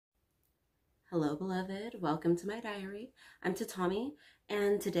Hello, beloved. Welcome to my diary. I'm Tatami,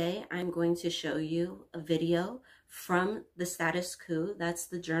 and today I'm going to show you a video from the Status Coup. That's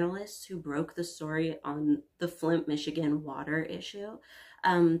the journalists who broke the story on the Flint, Michigan water issue.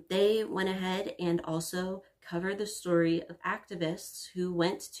 They went ahead and also covered the story of activists who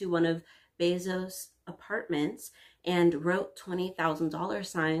went to one of Bezos' apartments and wrote $20,000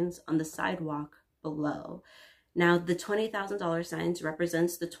 signs on the sidewalk below. Now, the $20,000 signs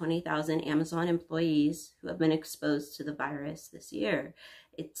represents the 20,000 Amazon employees who have been exposed to the virus this year.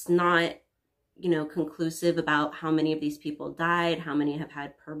 It's not, conclusive about how many of these people died, how many have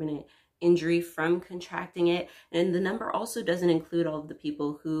had permanent injury from contracting it. And the number also doesn't include all of the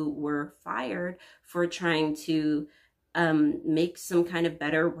people who were fired for trying to make some kind of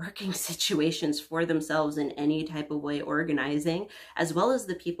better working situations for themselves in any type of way organizing, as well as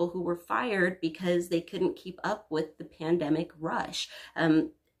the people who were fired because they couldn't keep up with the pandemic rush.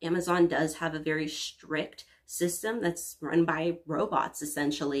 Amazon does have a very strict system that's run by robots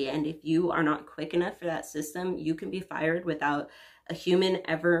essentially, and if you are not quick enough for that system, you can be fired without a human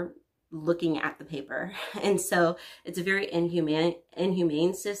looking at the paper. And so it's a very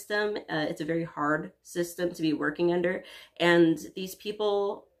inhumane system. It's a very hard system to be working under. And these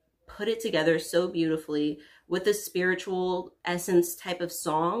people put it together so beautifully with a spiritual essence type of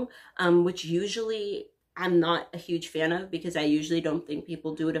song, which usually I'm not a huge fan of because I usually don't think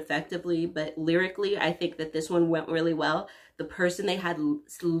people do it effectively. But lyrically, I think that this one went really well. The person they had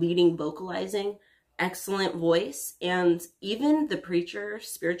leading vocalizing, excellent voice, and even the preacher,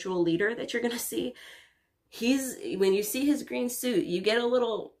 spiritual leader that you're gonna see, when you see his green suit, you get a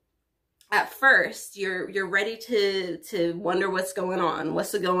little, at first you're ready to wonder what's going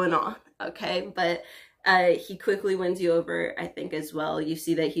on, okay? But he quickly wins you over, I think, as well. You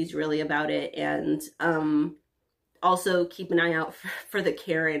see that he's really about it. And also keep an eye out for the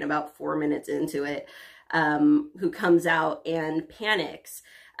Karen about 4 minutes into it, who comes out and panics.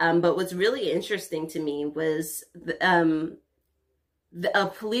 But what's really interesting to me was a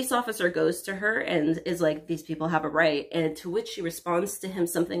police officer goes to her and is like, these people have a right. And to which she responds to him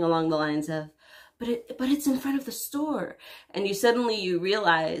something along the lines of, but it's in front of the store. And you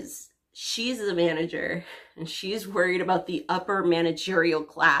realize she's the manager and she's worried about the upper managerial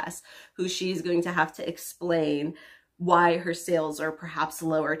class, who she's going to have to explain why her sales are perhaps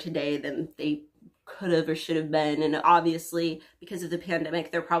lower today than they could have or should have been. And obviously because of the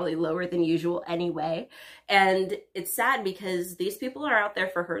pandemic, they're probably lower than usual anyway. And it's sad because these people are out there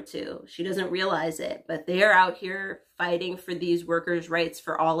for her too. She doesn't realize it, but they are out here fighting for these workers' rights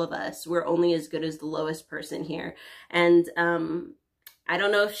for all of us. We're only as good as the lowest person here. And I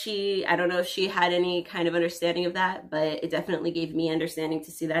don't know if she had any kind of understanding of that, but it definitely gave me understanding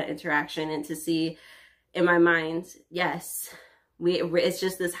to see that interaction and to see in my mind, yes, it's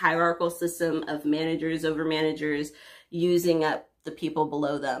just this hierarchical system of managers over managers using up the people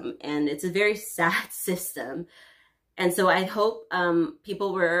below them. And it's a very sad system. And so I hope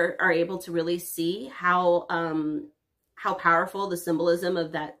people are able to really see how powerful the symbolism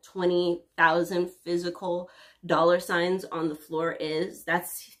of that 20,000 physical dollar signs on the floor is.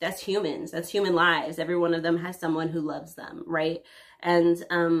 That's humans. That's human lives. Every one of them has someone who loves them, right? And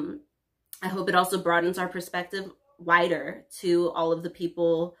I hope it also broadens our perspective wider to all of the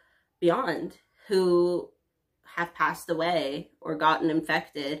people beyond who have passed away or gotten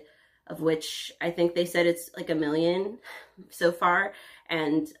infected, of which I think they said it's like 1 million so far,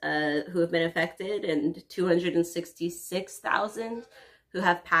 and who have been affected, and 266,000 who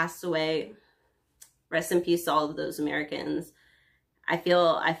have passed away. Rest in peace to all of those Americans. I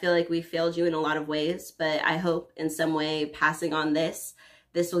feel like we failed you in a lot of ways, but I hope in some way passing on this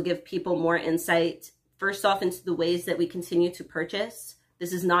will give people more insight, first off, into the ways that we continue to purchase.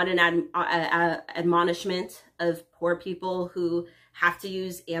 This is not an admonishment of poor people who have to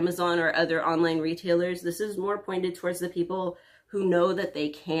use Amazon or other online retailers. This is more pointed towards the people who know that they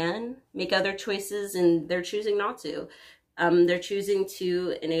can make other choices and they're choosing not to. They're choosing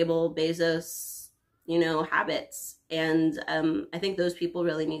to enable Bezos, habits. And I think those people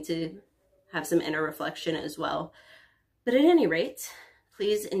really need to have some inner reflection as well. But at any rate,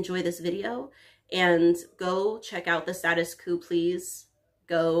 please enjoy this video and go check out the Status Coup. Please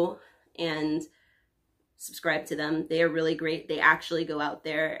go and subscribe to them. They are really great. They actually go out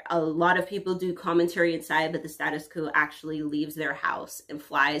there. A lot of people do commentary inside, but the Status Coup actually leaves their house and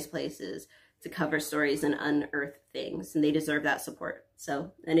flies places to cover stories and unearth things, and they deserve that support.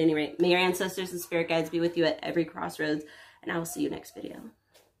 So at any rate, may your ancestors and spirit guides be with you at every crossroads, and I will see you next video.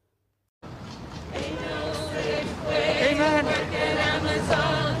 Amen.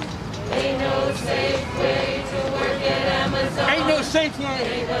 Ain't no safe way to work at Amazon. Ain't no safe way.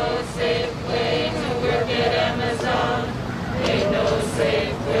 Ain't no safe way to work at Amazon. Ain't no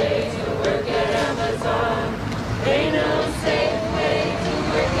safe way to work at Amazon. Ain't no safe way to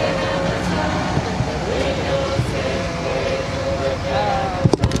work at Amazon. Ain't no safe way to work at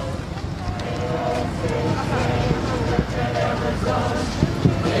Amazon.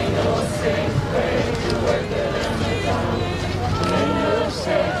 Ain't no safe way to work at Amazon. Ain't no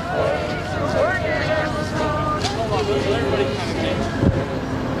safe way to work at Amazon. Everybody kind of thinks.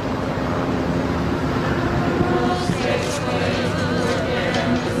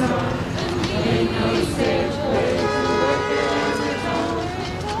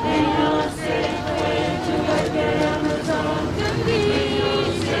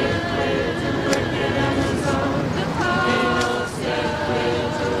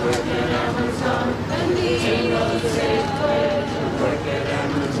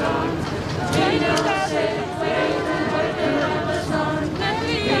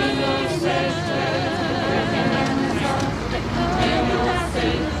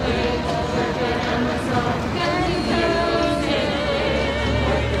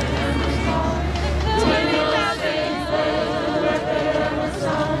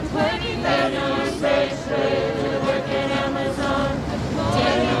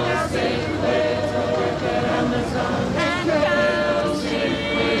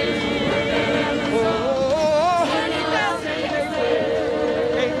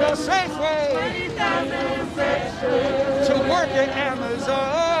 Safe way to work at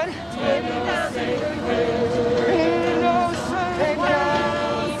Amazon. Ain't no safe way.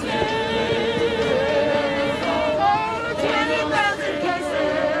 Oh, 20,000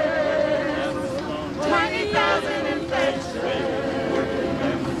 cases, 20,000 infections,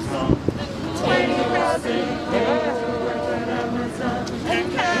 20,000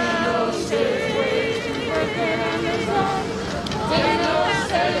 and no safe way to work at Amazon. Ain't no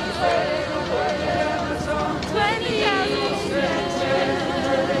safe way to work at Amazon. 20,000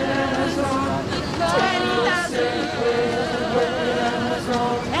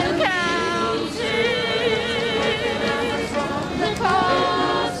 and counting. The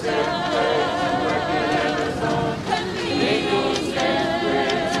cost of work at Amazon. Convenience and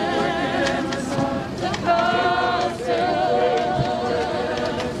the cost of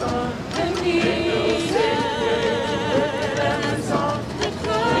convenience and the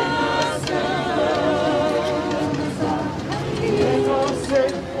cost Ain't no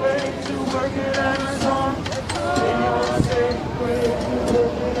safe way to work at Amazon. Ain't no safe way to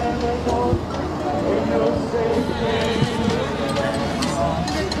work at Amazon. Ain't no safe way to work at Amazon.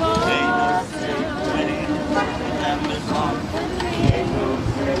 Ain't no safe way to work at Amazon. Ain't no safe way to work at Amazon. Ain't no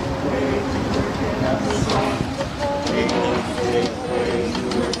safe way to work at Amazon. Ain't no safe way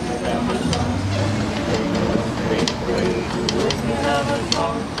to work at Amazon. Ain't no safe way to work at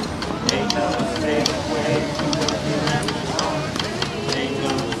Amazon. Ain't no safe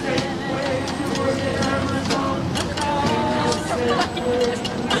way to work at Amazon.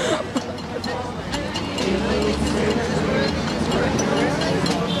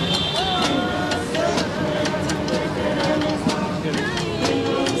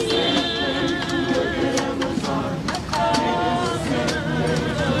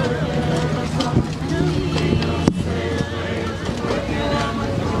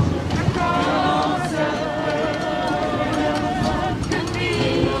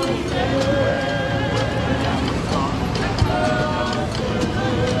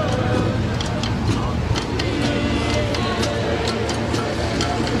 no safe way.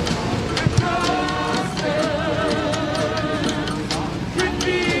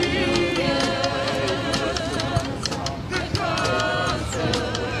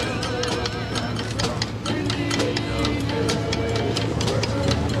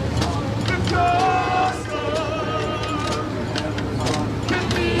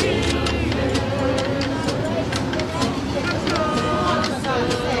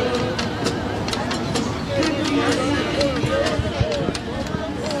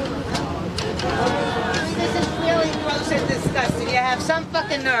 Some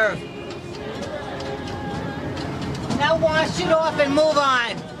fucking nerve. Now wash it off and move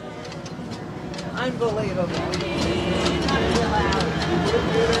on. Unbelievable.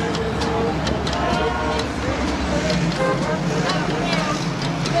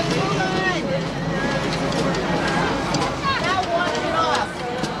 Just move on. Now wash it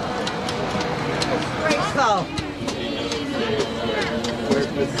off. Graceful.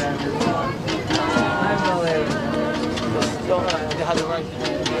 Unbelievable. How to write.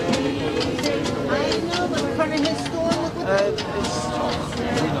 I know, but in front of his store, look what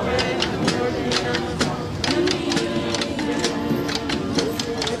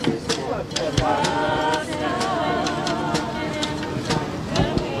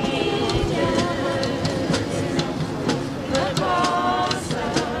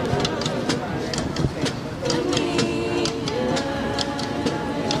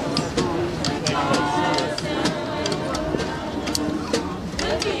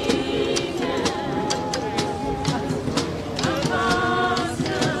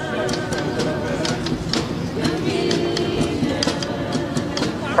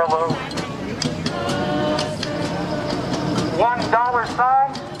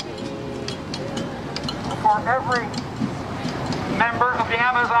every member of the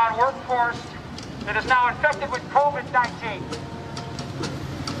Amazon workforce that is now infected with COVID-19.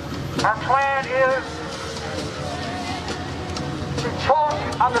 Our plan is to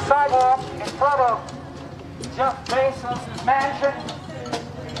chalk on the sidewalk in front of Jeff Bezos' mansion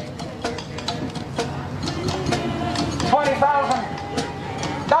 $20,000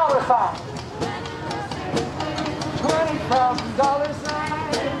 sign. $20,000 sign.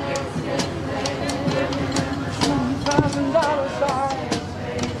 $20,000 sign.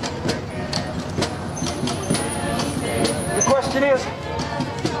 The question is,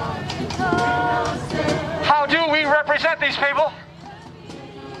 how do we represent these people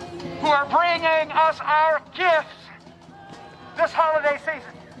who are bringing us our gifts this holiday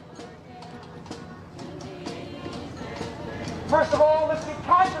season? First of all, let's be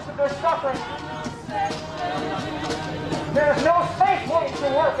conscious of their suffering. There is no safe way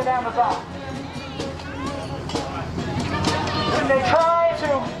to work at Amazon.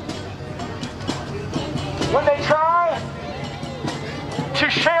 When they try to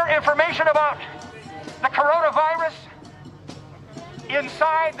share information about the coronavirus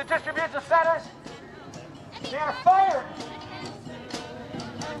inside the distribution centers, they are fired.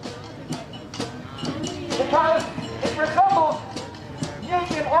 Because it resembles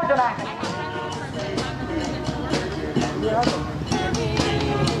union organizing.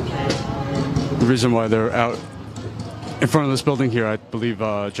 The reason why they're out in front of this building here, I believe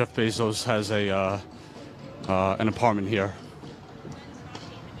Jeff Bezos has an apartment here.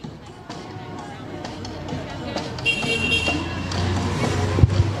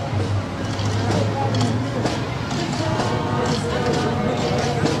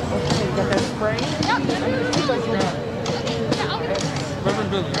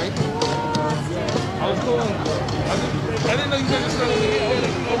 Reverend Billy, right? I was going. I didn't know you guys were selling it.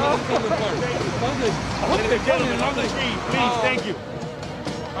 I hope they're gentlemen. I'm like, please, thank you.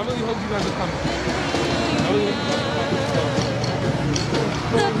 I really hope you guys are coming. I really hope you guys are coming.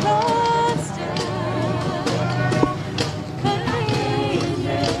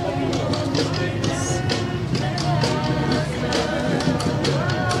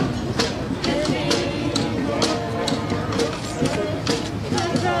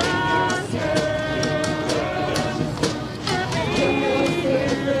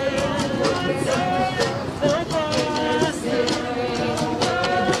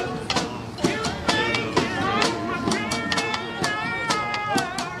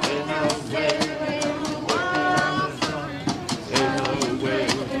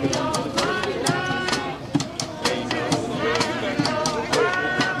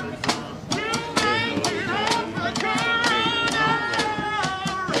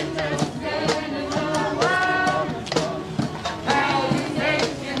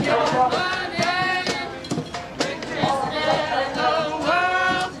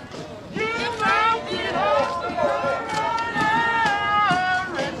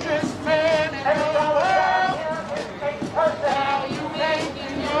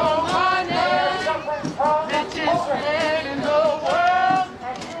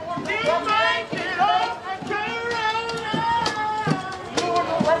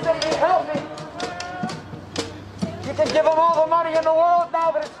 You can give them all the money in the world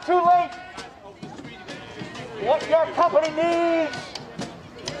now, but it's too late. What your company needs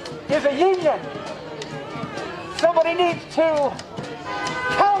is a union. Somebody needs to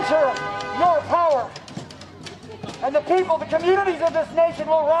counter your power. And the people, the communities of this nation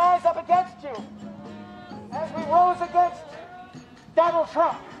will rise up against you as we rose against Donald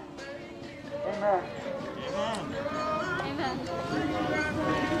Trump. Amen. Amen.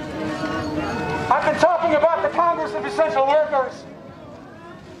 I've been talking about the Congress of Essential Workers.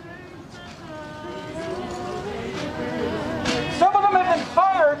 Some of them have been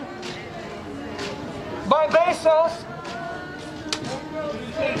fired by Bezos.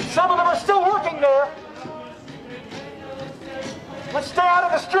 Some of them are still working there. Let's stay out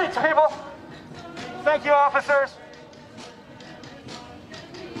of the streets, people. Thank you, officers.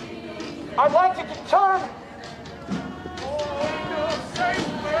 I'd like to turn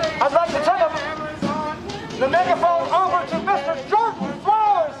the megaphone over to Mr. Jordan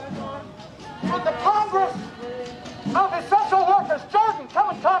Flowers from the Congress of Essential Workers. Jordan, come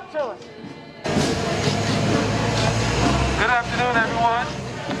and talk to us. Good afternoon, everyone.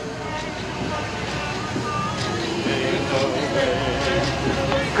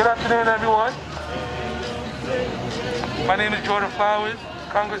 Good afternoon, everyone. My name is Jordan Flowers,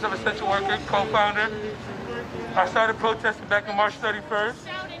 Congress of Essential Workers, co-founder. I started protesting back on March 31st.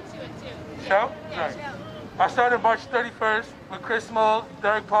 Shout into it too. Shout? Right. I started March 31st with Chris Mould,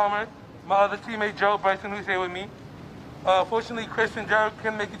 Derek Palmer, my other teammate Joe Bryson, who's here with me. Fortunately, Chris and Jared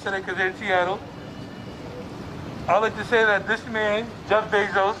couldn't make it today because they're in Seattle. I'd like to say that this man, Jeff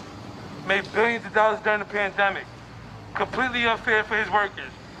Bezos, made billions of dollars during the pandemic. Completely unfair for his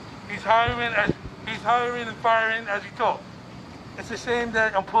workers. He's hiring and firing as he talks. It's a shame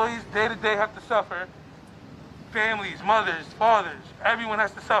that employees day to day have to suffer. Families, mothers, fathers, everyone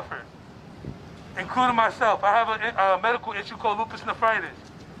has to suffer, including myself. I have a medical issue called lupus nephritis.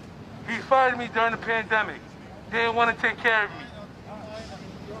 He fired me during the pandemic. They didn't want to take care of me.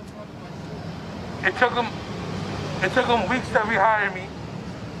 It took him weeks to rehire me,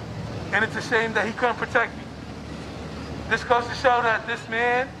 and it's a shame that he couldn't protect me. This goes to show that this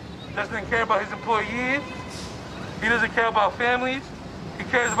man doesn't care about his employees. He doesn't care about families. He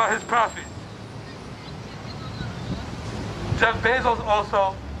cares about his profit. Jeff Bezos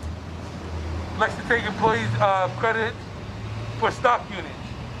also likes to take employees' credit for stock units.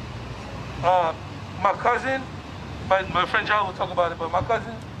 My cousin, my friend John will talk about it, but my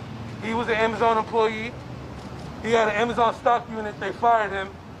cousin, he was an Amazon employee. He had an Amazon stock unit. They fired him,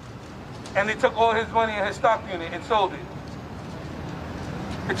 and they took all his money in his stock unit and sold it.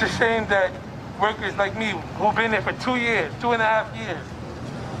 It's a shame that workers like me, who've been there for 2 years, 2.5 years,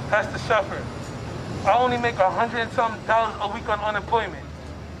 has to suffer. I only make $100 and something a week on unemployment,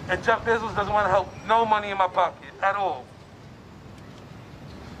 and Jeff Bezos doesn't want to help. No money in my pocket at all.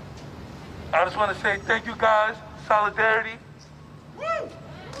 I just want to say thank you guys. Solidarity.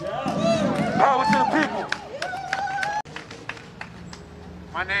 Power to the people.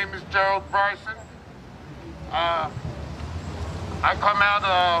 My name is Gerald Bryson. I come out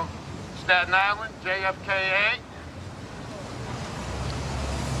of Staten Island, JFK8.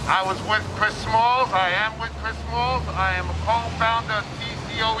 I was with Chris Smalls. I am with Chris Smalls. I am a co-founder of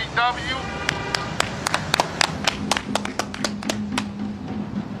TCOEW.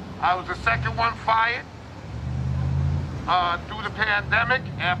 I was the second one fired through the pandemic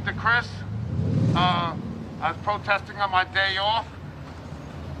after Chris. I was protesting on my day off.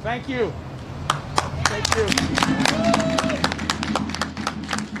 Thank you. Thank you.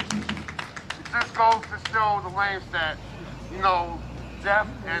 It just goes to show the lengths that, Jeff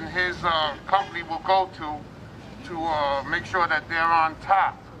and his company will go to make sure that they're on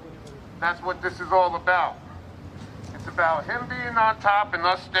top. That's what this is all about. It's about him being on top and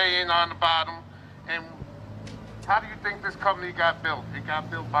us staying on the bottom. And how do you think this company got built? It got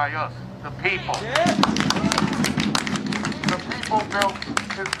built by us, the people. The people built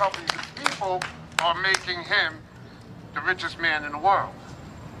his company. The people are making him the richest man in the world.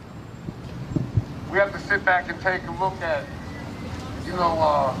 We have to sit back and take a look at, you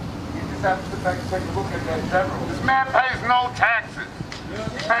just have to sit back and take a look at that general. This man pays no taxes. He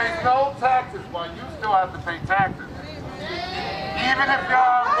pays no taxes while you still have to pay taxes. Even if you're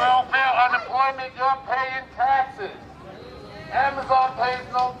on welfare, unemployment, you're paying taxes. Amazon pays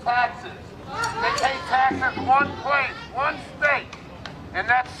no taxes. They pay taxes one place, one state, and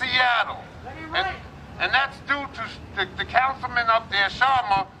that's Seattle. And that's due to the councilman up there,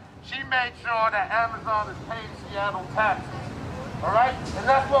 Sharma. She made sure that Amazon is paying Seattle taxes. All right? And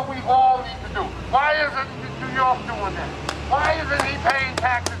that's what we all need to do. Why isn't New York doing that? Why isn't he paying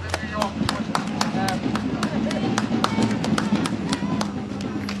taxes in New York?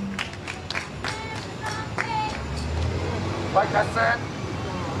 Like I said,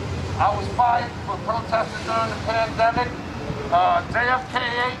 I was fired for protesting during the pandemic.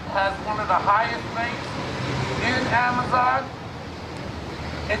 JFK8 has one of the highest rates in Amazon.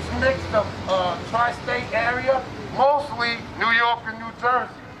 It's mixed of tri-state area, mostly New York and New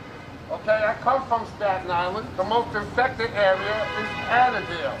Jersey. Okay, I come from Staten Island. The most infected area is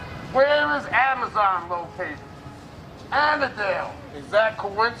Annandale. Where is Amazon located? Annandale. Is that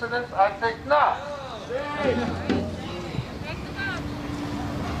coincidence? I think not.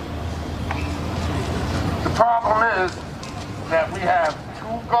 The problem is that we have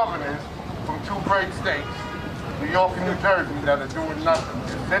two governors from two great states, New York and New Jersey, that are doing nothing.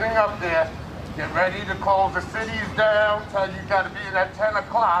 They're sitting up there, get ready to close the cities down, tell you got to be in at 10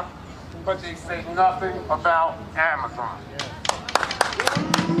 o'clock, but they say nothing about Amazon.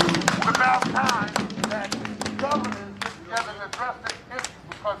 It's about time that governors get together and address this issue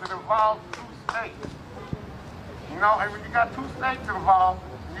because it involves two states. And when you got two states involved,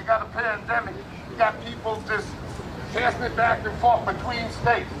 and you got a pandemic, you got people just passing it back and forth between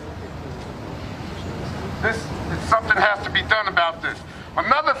states. Something has to be done about this.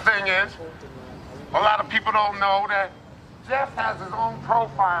 Another thing is, a lot of people don't know that Jeff has his own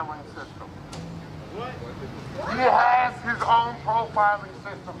profiling system. He has his own profiling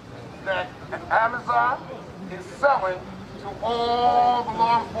system that Amazon is selling to all the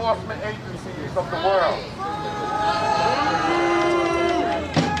law enforcement agencies of the world.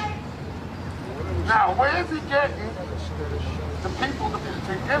 Now, where is he getting the people to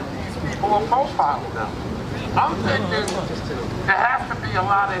give these people a profile now? I'm thinking there has to be a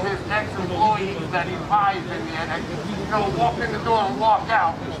lot of his ex-employees that he hires in there that, walk in the door and walk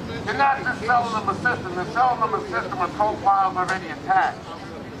out. They're not just selling them a system, they're selling them a system with profiles already attached.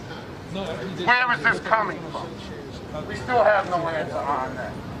 Where is this coming from? We still have no answer on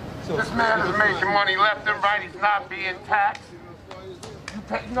that. This man is making money left and right, he's not being taxed.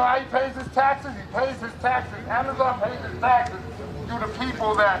 You know how he pays his taxes? He pays his taxes. Amazon pays his taxes to the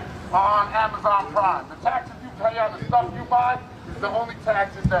people that are on Amazon Prime. The taxes you pay on the stuff you buy is the only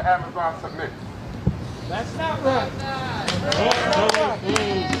taxes that Amazon submits. That's not right.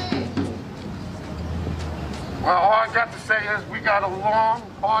 Well, all I got to say is we got a long,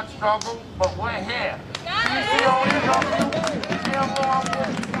 hard struggle, but we're here. We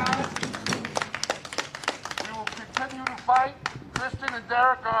will continue to fight. Christian and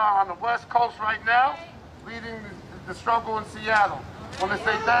Derek are on the West Coast right now, leading the struggle in Seattle. I want to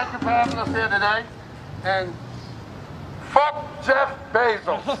say thank you for having us here today, and fuck Jeff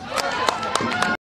Bezos.